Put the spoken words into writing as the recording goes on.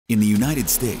In the United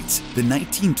States, the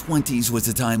 1920s was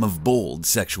a time of bold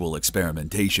sexual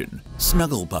experimentation.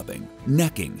 Snuggle pupping,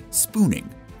 necking,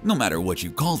 spooning. No matter what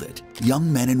you called it,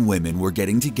 young men and women were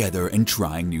getting together and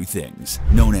trying new things.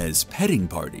 Known as petting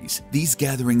parties, these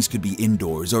gatherings could be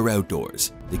indoors or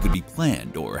outdoors. They could be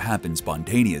planned or happen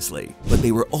spontaneously, but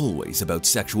they were always about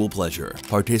sexual pleasure.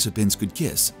 Participants could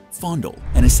kiss, fondle,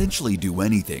 and essentially do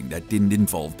anything that didn't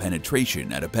involve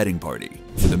penetration at a petting party.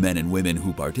 For the men and women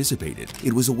who participated,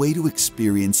 it was a way to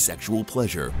experience sexual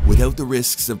pleasure without the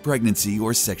risks of pregnancy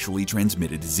or sexually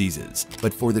transmitted diseases.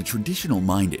 But for the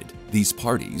traditional-minded, these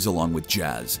parties, along with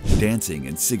jazz, dancing,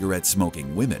 and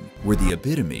cigarette-smoking women, were the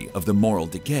epitome of the moral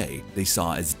decay they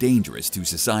saw as dangerous to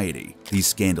society. These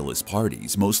scandalous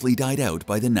parties mostly died out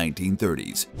by the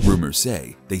 1930s. Rumors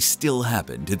say they still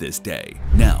happen to this day.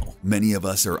 Now, many of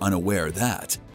us are unaware that